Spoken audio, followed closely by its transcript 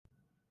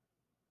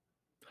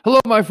Hello,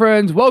 my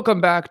friends.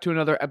 Welcome back to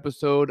another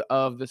episode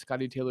of the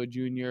Scotty Taylor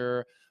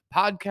Jr.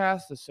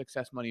 podcast, the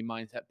Success Money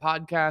Mindset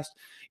podcast.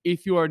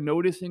 If you are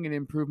noticing an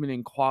improvement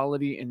in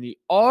quality in the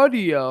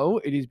audio,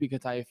 it is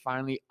because I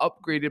finally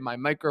upgraded my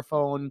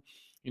microphone.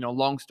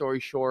 Long story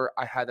short,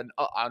 I had an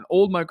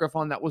old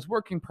microphone that was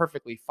working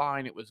perfectly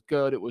fine. It was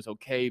good. It was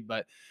okay,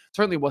 but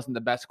certainly wasn't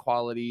the best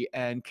quality.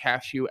 And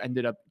Cashew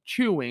ended up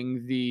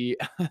chewing the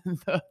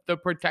the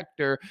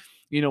protector.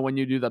 When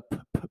you do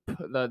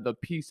the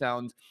P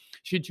sounds,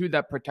 she chewed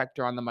that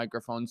protector on the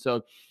microphone.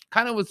 So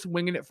kind of was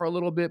swinging it for a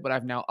little bit, but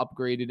I've now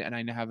upgraded and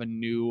I now have a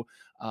new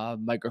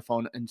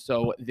microphone. And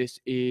so this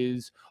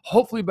is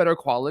hopefully better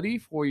quality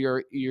for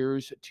your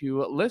ears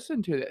to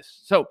listen to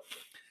this. So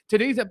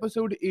today's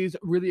episode is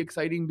really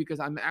exciting because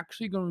I'm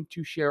actually going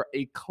to share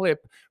a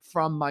clip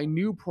from my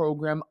new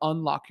program,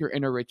 Unlock Your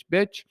Inner Rich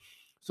Bitch.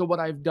 So,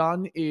 what I've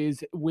done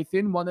is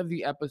within one of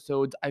the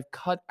episodes, I've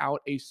cut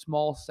out a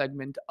small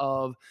segment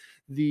of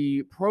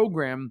the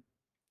program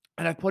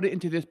and I've put it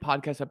into this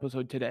podcast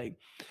episode today.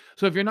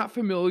 So if you're not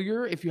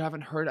familiar, if you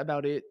haven't heard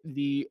about it,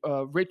 the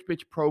Rich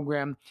Bitch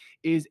program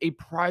is a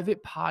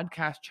private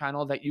podcast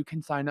channel that you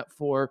can sign up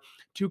for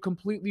to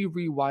completely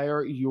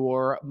rewire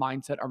your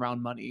mindset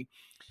around money.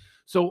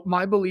 So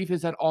my belief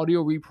is that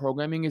audio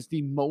reprogramming is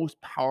the most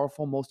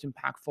powerful, most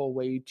impactful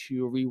way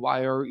to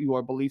rewire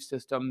your belief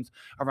systems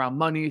around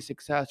money,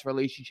 success,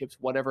 relationships,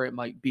 whatever it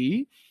might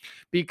be,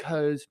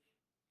 because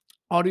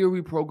audio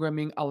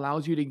reprogramming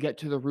allows you to get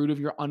to the root of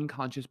your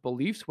unconscious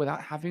beliefs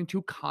without having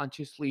to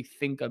consciously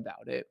think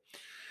about it.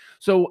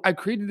 So I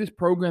created this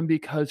program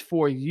because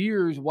for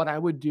years, what I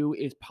would do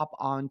is pop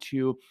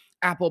onto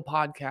Apple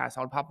Podcasts,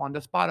 I would pop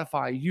onto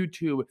Spotify,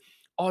 YouTube,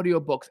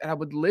 audiobooks, and I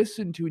would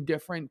listen to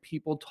different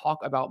people talk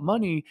about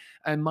money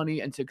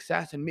and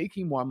success and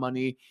making more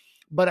money.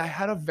 But I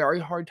had a very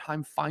hard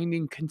time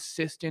finding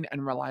consistent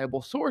and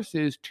reliable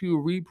sources to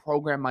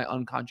reprogram my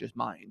unconscious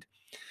mind.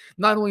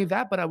 Not only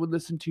that, but I would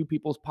listen to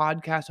people's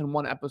podcasts, and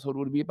one episode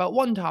would be about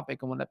one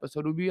topic, and one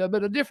episode would be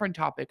about a different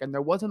topic, and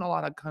there wasn't a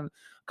lot of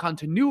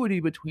continuity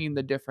between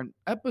the different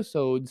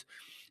episodes.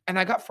 And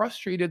I got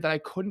frustrated that I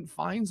couldn't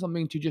find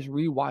something to just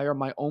rewire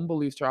my own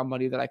beliefs around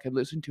money that I could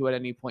listen to at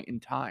any point in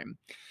time.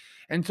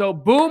 And so,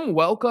 boom,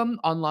 welcome,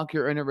 Unlock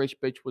Your Inner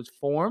Rich Bitch was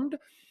formed.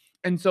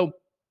 And so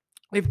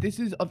if this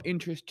is of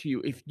interest to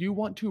you, if you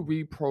want to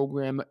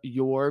reprogram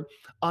your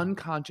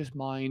unconscious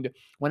mind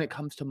when it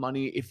comes to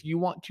money, if you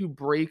want to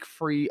break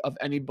free of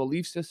any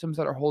belief systems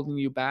that are holding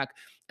you back,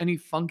 any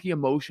funky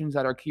emotions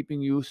that are keeping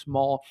you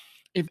small,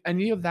 if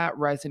any of that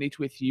resonates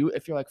with you,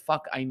 if you're like,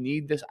 fuck, I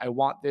need this, I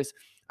want this,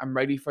 I'm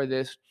ready for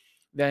this,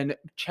 then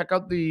check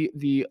out the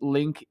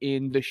link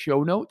in the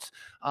show notes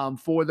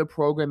for the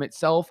program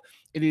itself.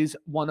 It is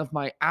one of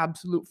my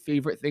absolute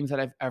favorite things that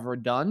I've ever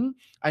done.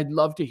 I'd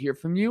love to hear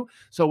from you.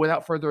 So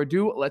without further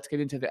ado, let's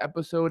get into the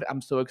episode.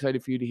 I'm so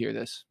excited for you to hear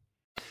this.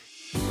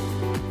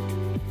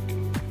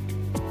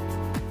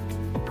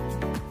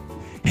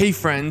 Hey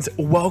friends,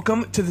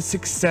 welcome to the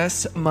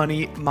Success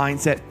Money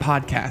Mindset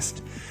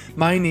podcast.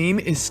 My name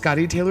is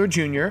Scotty Taylor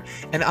Jr.,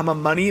 and I'm a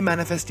money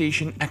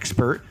manifestation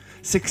expert,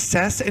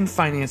 success and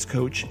finance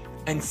coach,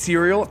 and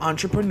serial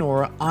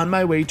entrepreneur on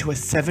my way to a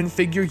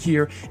 7-figure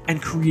year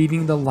and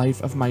creating the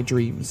life of my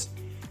dreams.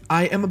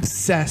 I am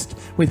obsessed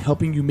with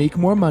helping you make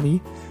more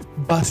money,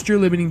 bust your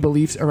limiting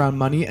beliefs around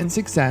money and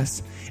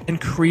success, and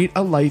create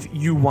a life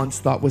you once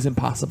thought was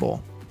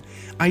impossible.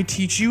 I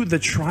teach you the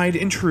tried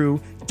and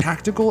true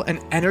tactical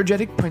and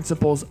energetic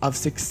principles of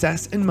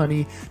success and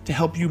money to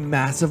help you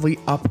massively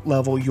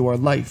up-level your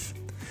life.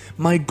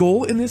 My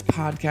goal in this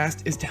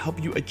podcast is to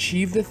help you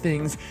achieve the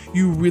things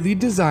you really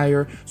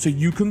desire so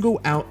you can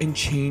go out and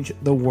change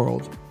the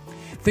world.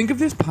 Think of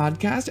this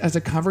podcast as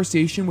a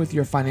conversation with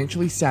your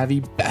financially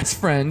savvy best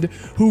friend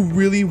who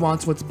really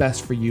wants what's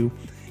best for you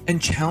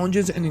and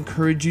challenges and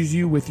encourages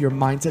you with your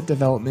mindset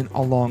development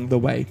along the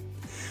way.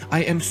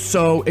 I am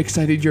so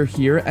excited you're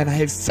here, and I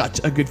have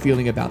such a good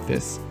feeling about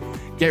this.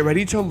 Get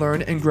ready to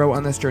learn and grow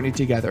on this journey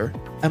together,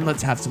 and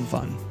let's have some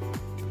fun.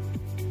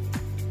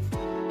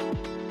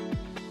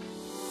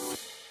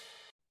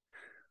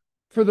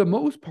 For the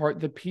most part,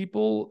 the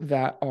people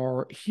that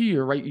are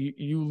here, right,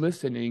 you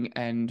listening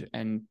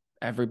and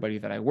everybody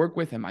that I work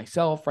with and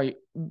myself, right,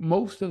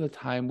 most of the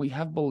time we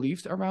have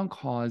beliefs around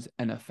cause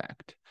and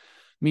effect,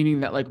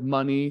 meaning that like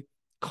money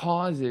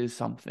causes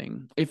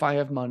something. If I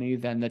have money,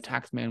 then the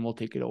tax man will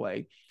take it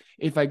away.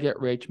 If I get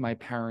rich, my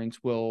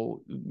parents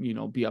will,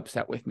 be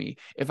upset with me.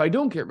 If I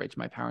don't get rich,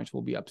 my parents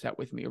will be upset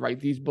with me, right?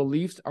 These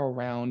beliefs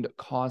around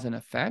cause and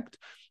effect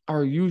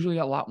are usually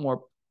a lot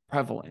more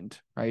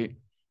prevalent, right?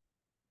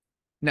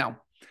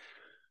 Now,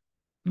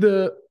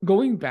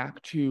 going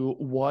back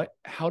to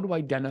how to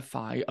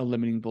identify a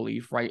limiting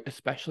belief, right?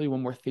 Especially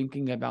when we're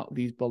thinking about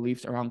these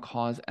beliefs around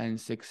cause and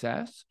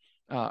success,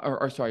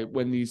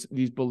 when these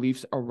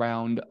beliefs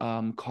around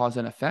cause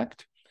and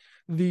effect,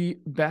 the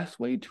best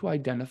way to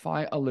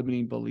identify a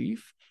limiting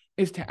belief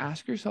is to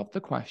ask yourself the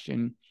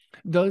question,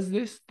 does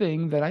this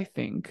thing that I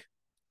think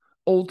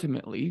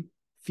ultimately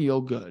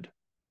feel good?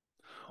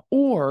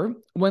 Or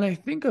when I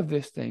think of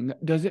this thing,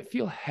 does it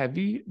feel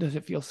heavy? Does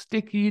it feel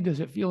sticky? Does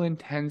it feel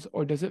intense?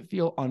 Or does it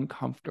feel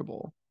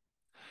uncomfortable?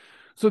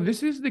 So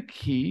this is the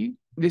key.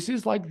 This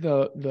is like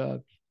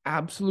the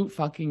absolute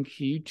fucking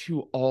key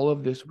to all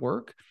of this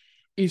work,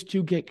 is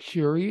to get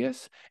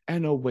curious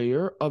and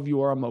aware of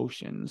your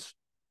emotions.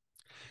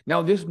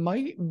 Now, this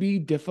might be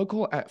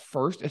difficult at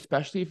first,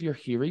 especially if you're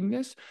hearing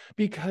this,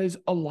 because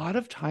a lot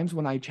of times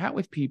when I chat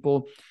with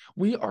people,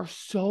 we are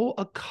so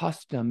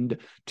accustomed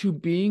to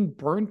being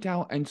burnt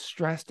out and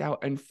stressed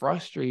out and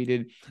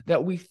frustrated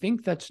that we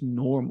think that's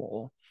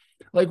normal.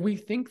 Like, we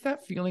think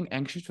that feeling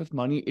anxious with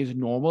money is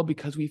normal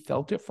because we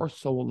felt it for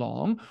so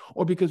long,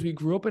 or because we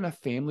grew up in a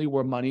family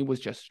where money was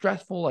just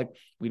stressful. Like,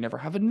 we never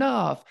have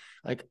enough.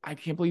 Like, I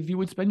can't believe you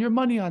would spend your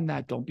money on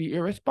that. Don't be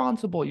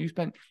irresponsible. You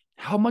spent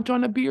how much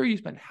on a beer? You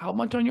spend how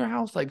much on your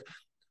house? Like,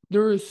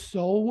 there is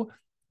so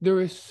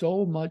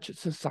much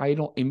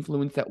societal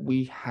influence that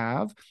we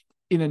have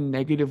in a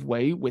negative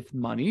way with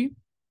money.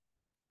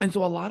 And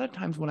so a lot of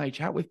times when I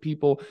chat with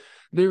people,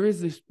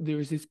 there's this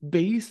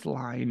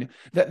baseline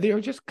that they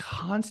are just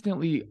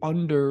constantly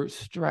under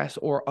stress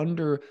or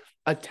under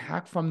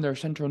attack from their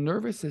central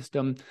nervous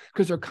system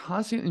because they're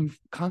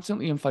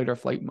constantly in fight or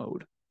flight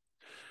mode.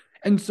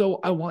 And so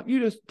I want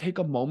you to take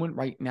a moment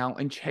right now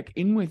and check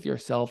in with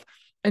yourself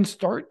and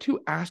start to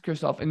ask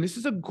yourself, and this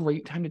is a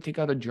great time to take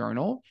out a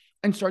journal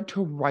and start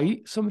to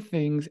write some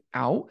things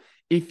out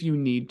if you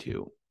need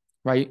to,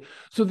 right?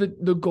 So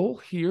the goal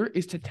here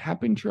is to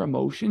tap into your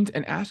emotions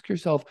and ask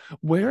yourself,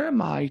 where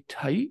am I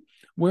tight?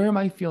 Where am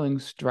I feeling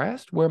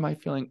stressed? Where am I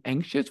feeling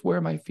anxious? Where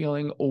am I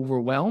feeling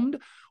overwhelmed?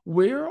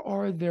 Where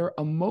are there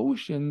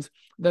emotions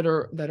that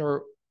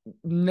are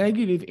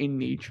negative in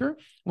nature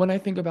when I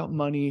think about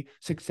money,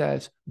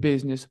 success,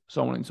 business,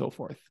 so on and so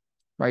forth,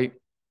 right?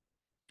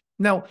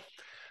 Now,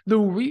 the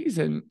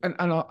reason, and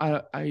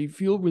I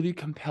feel really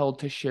compelled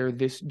to share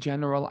this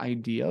general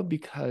idea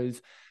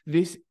because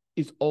this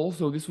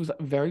was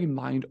very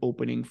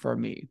mind-opening for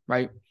me,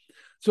 right?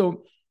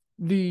 So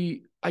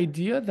the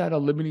idea that a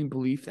limiting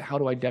belief, how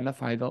to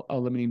identify a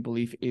limiting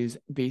belief, is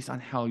based on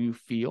how you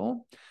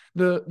feel.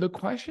 The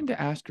question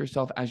to ask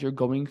yourself as you're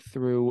going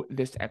through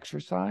this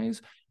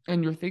exercise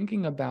and you're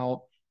thinking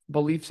about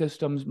belief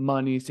systems,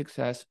 money,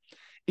 success,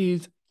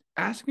 is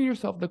asking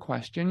yourself the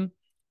question,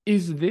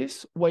 is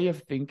this way of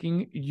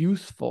thinking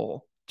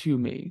useful to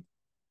me?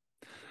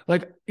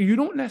 Like, you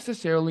don't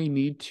necessarily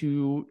need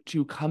to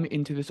come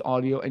into this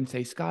audio and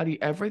say,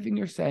 Scotty, everything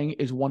you're saying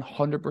is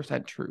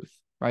 100% truth,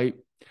 right?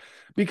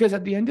 Because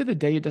at the end of the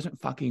day, it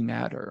doesn't fucking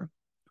matter.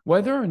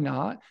 Whether or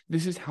not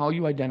this is how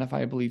you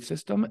identify a belief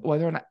system,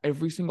 whether or not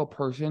every single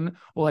person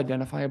will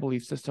identify a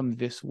belief system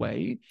this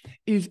way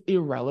is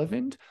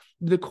irrelevant.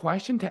 The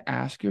question to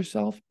ask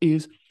yourself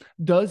is,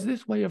 does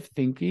this way of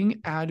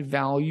thinking add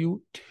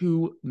value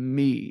to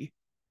me?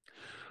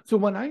 So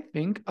when I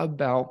think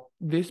about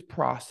this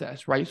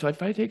process, right? So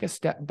if I take a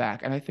step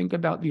back and I think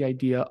about the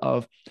idea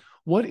of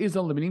what is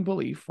a limiting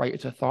belief, right?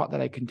 It's a thought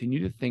that I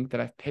continue to think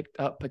that I've picked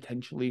up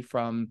potentially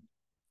from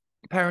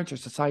parents or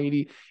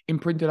society,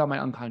 imprinted on my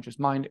unconscious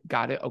mind.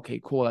 Got it.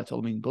 Okay, cool. That's a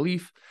limiting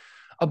belief.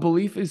 A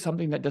belief is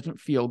something that doesn't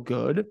feel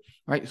good,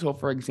 right? So,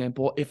 for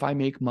example, if I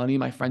make money,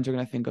 my friends are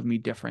going to think of me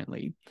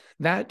differently.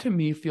 That to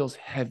me feels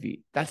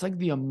heavy. That's like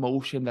the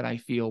emotion that I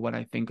feel when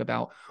I think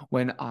about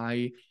when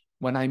I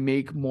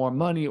make more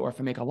money, or if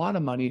I make a lot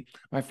of money,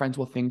 my friends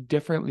will think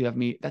differently of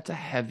me. That's a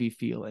heavy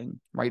feeling,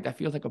 right? That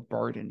feels like a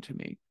burden to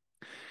me.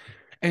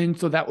 And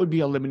so that would be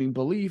a limiting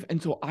belief. And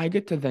so I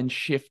get to then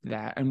shift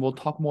that. And we'll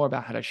talk more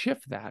about how to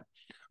shift that.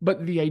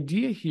 But the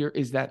idea here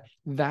is that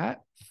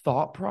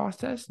thought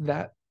process,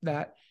 that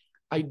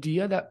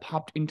idea that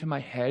popped into my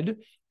head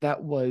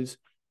that was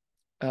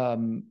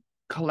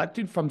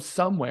collected from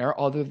somewhere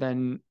other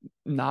than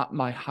not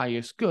my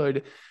highest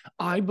good,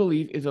 I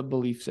believe is a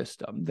belief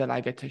system that I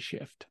get to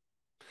shift.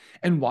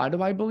 And why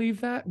do I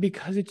believe that?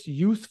 Because it's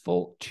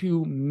useful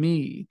to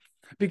me,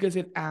 because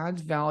it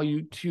adds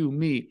value to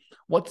me.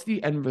 What's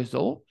the end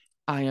result?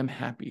 I am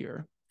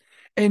happier.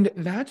 And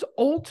that's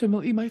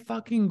ultimately my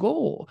fucking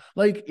goal.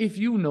 Like, if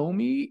you know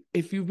me,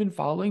 if you've been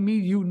following me,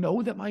 you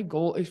know that my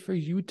goal is for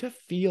you to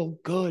feel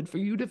good, for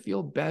you to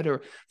feel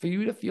better, for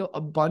you to feel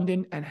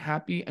abundant and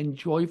happy and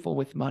joyful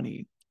with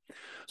money.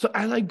 So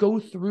as I go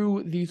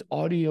through these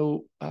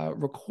audio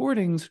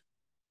recordings,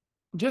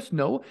 just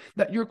know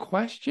that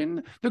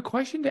the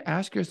question to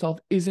ask yourself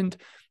isn't,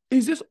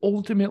 is this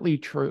ultimately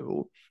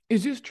true?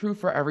 Is this true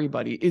for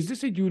everybody? Is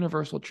this a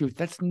universal truth?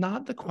 That's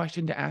not the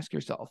question to ask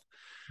yourself.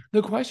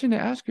 The question to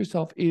ask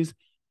yourself is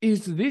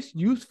this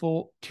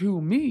useful to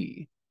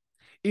me?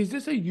 Is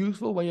this a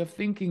useful way of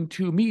thinking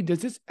to me? Does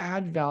this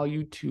add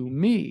value to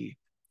me?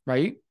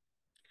 Right?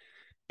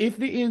 If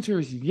the answer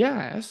is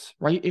yes,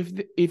 right?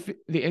 If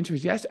the answer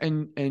is yes,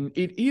 and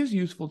it is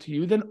useful to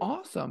you, then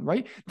awesome,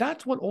 right?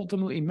 That's what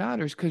ultimately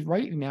matters. Because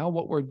right now,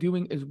 what we're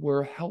doing is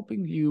we're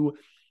helping you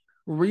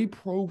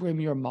reprogram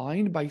your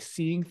mind by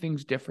seeing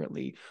things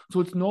differently.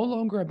 So it's no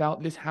longer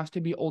about this has to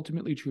be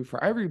ultimately true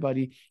for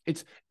everybody.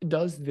 It's,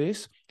 does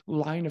this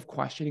line of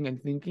questioning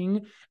and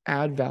thinking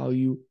add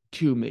value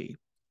to me,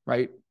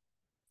 right?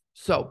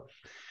 So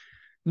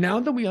now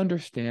that we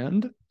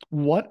understand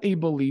what a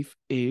belief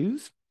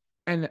is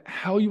and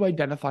how you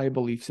identify a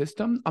belief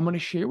system, I'm going to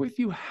share with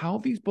you how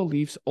these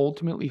beliefs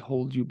ultimately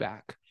hold you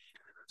back.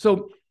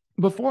 So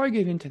before I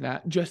get into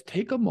that, just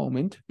take a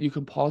moment. You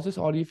can pause this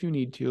audio if you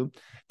need to.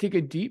 Take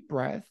a deep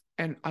breath,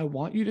 and I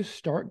want you to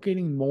start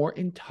getting more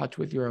in touch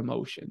with your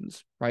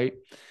emotions, right?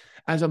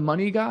 As a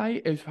money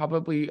guy, it's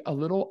probably a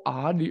little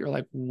odd that you're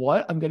like,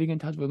 what? I'm getting in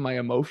touch with my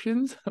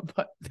emotions?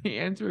 But the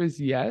answer is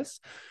yes,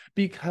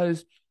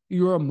 because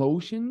your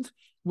emotions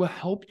will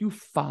help you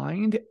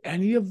find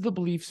any of the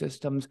belief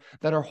systems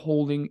that are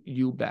holding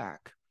you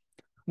back.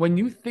 When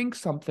you think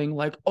something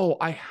like, oh,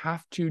 I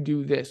have to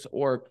do this,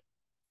 or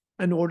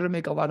in order to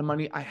make a lot of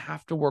money, I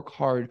have to work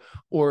hard,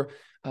 or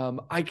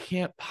I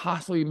can't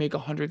possibly make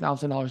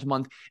 $100,000 a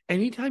month.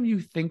 Anytime you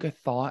think a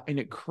thought and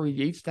it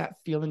creates that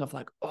feeling of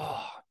like,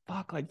 oh,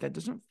 fuck, like that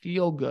doesn't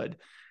feel good,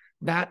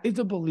 that is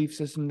a belief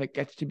system that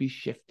gets to be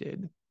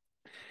shifted.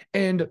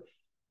 And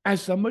as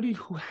somebody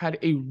who had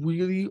a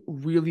really,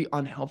 really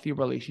unhealthy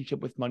relationship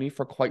with money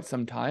for quite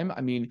some time,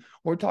 I mean,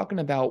 we're talking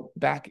about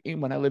back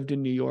in when I lived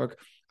in New York,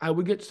 I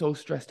would get so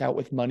stressed out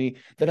with money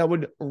that I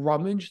would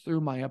rummage through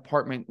my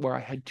apartment where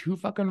I had 2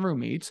 fucking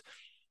roommates.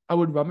 I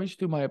would rummage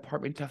through my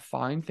apartment to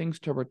find things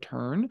to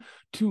return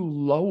to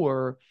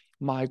lower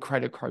my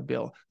credit card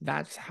bill.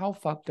 That's how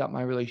fucked up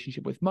my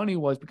relationship with money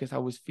was, because I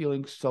was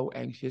feeling so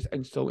anxious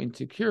and so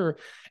insecure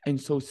and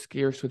so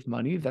scarce with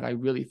money that I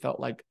really felt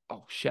like,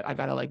 oh shit, I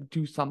gotta like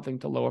do something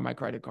to lower my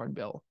credit card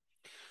bill.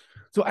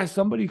 So as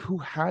somebody who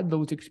had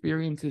those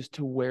experiences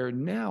to where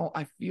now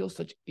I feel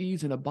such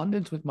ease and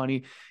abundance with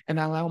money and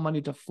I allow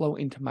money to flow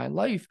into my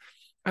life,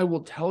 I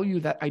will tell you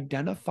that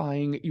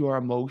identifying your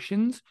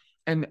emotions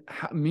and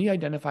me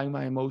identifying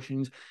my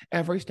emotions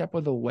every step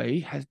of the way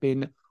has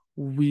been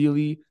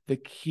really the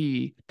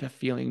key to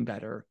feeling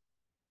better.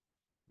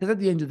 Because at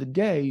the end of the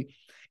day,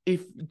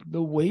 if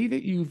the way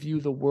that you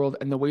view the world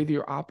and the way that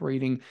you're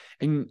operating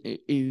and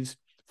is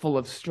full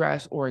of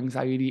stress or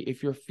anxiety,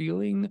 if you're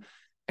feeling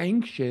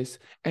anxious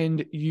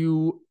and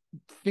you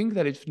think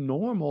that it's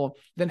normal,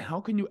 then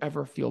how can you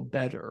ever feel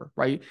better,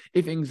 right?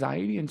 If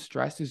anxiety and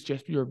stress is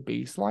just your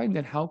baseline,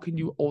 then how can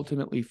you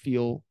ultimately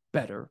feel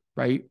better,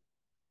 right?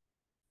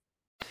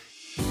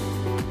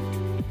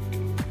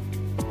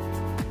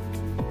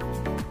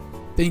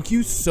 Thank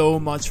you so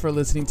much for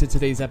listening to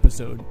today's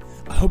episode.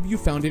 I hope you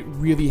found it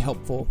really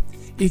helpful.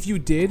 If you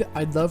did,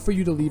 I'd love for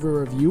you to leave a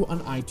review on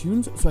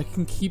iTunes so I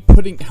can keep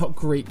putting out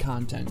great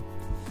content.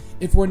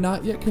 If we're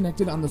not yet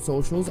connected on the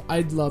socials,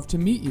 I'd love to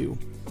meet you.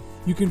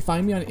 You can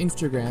find me on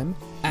Instagram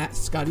at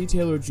Scotty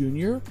Taylor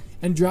Jr.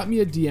 and drop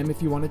me a DM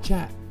if you want to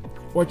chat.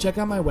 Or check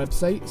out my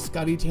website,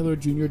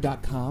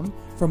 scottytaylorjr.com,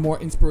 for more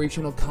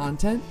inspirational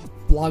content,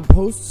 blog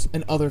posts,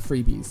 and other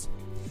freebies.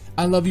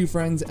 I love you,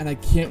 friends, and I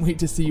can't wait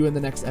to see you in the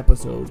next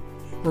episode.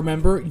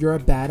 Remember, you're a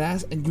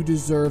badass and you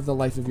deserve the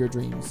life of your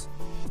dreams.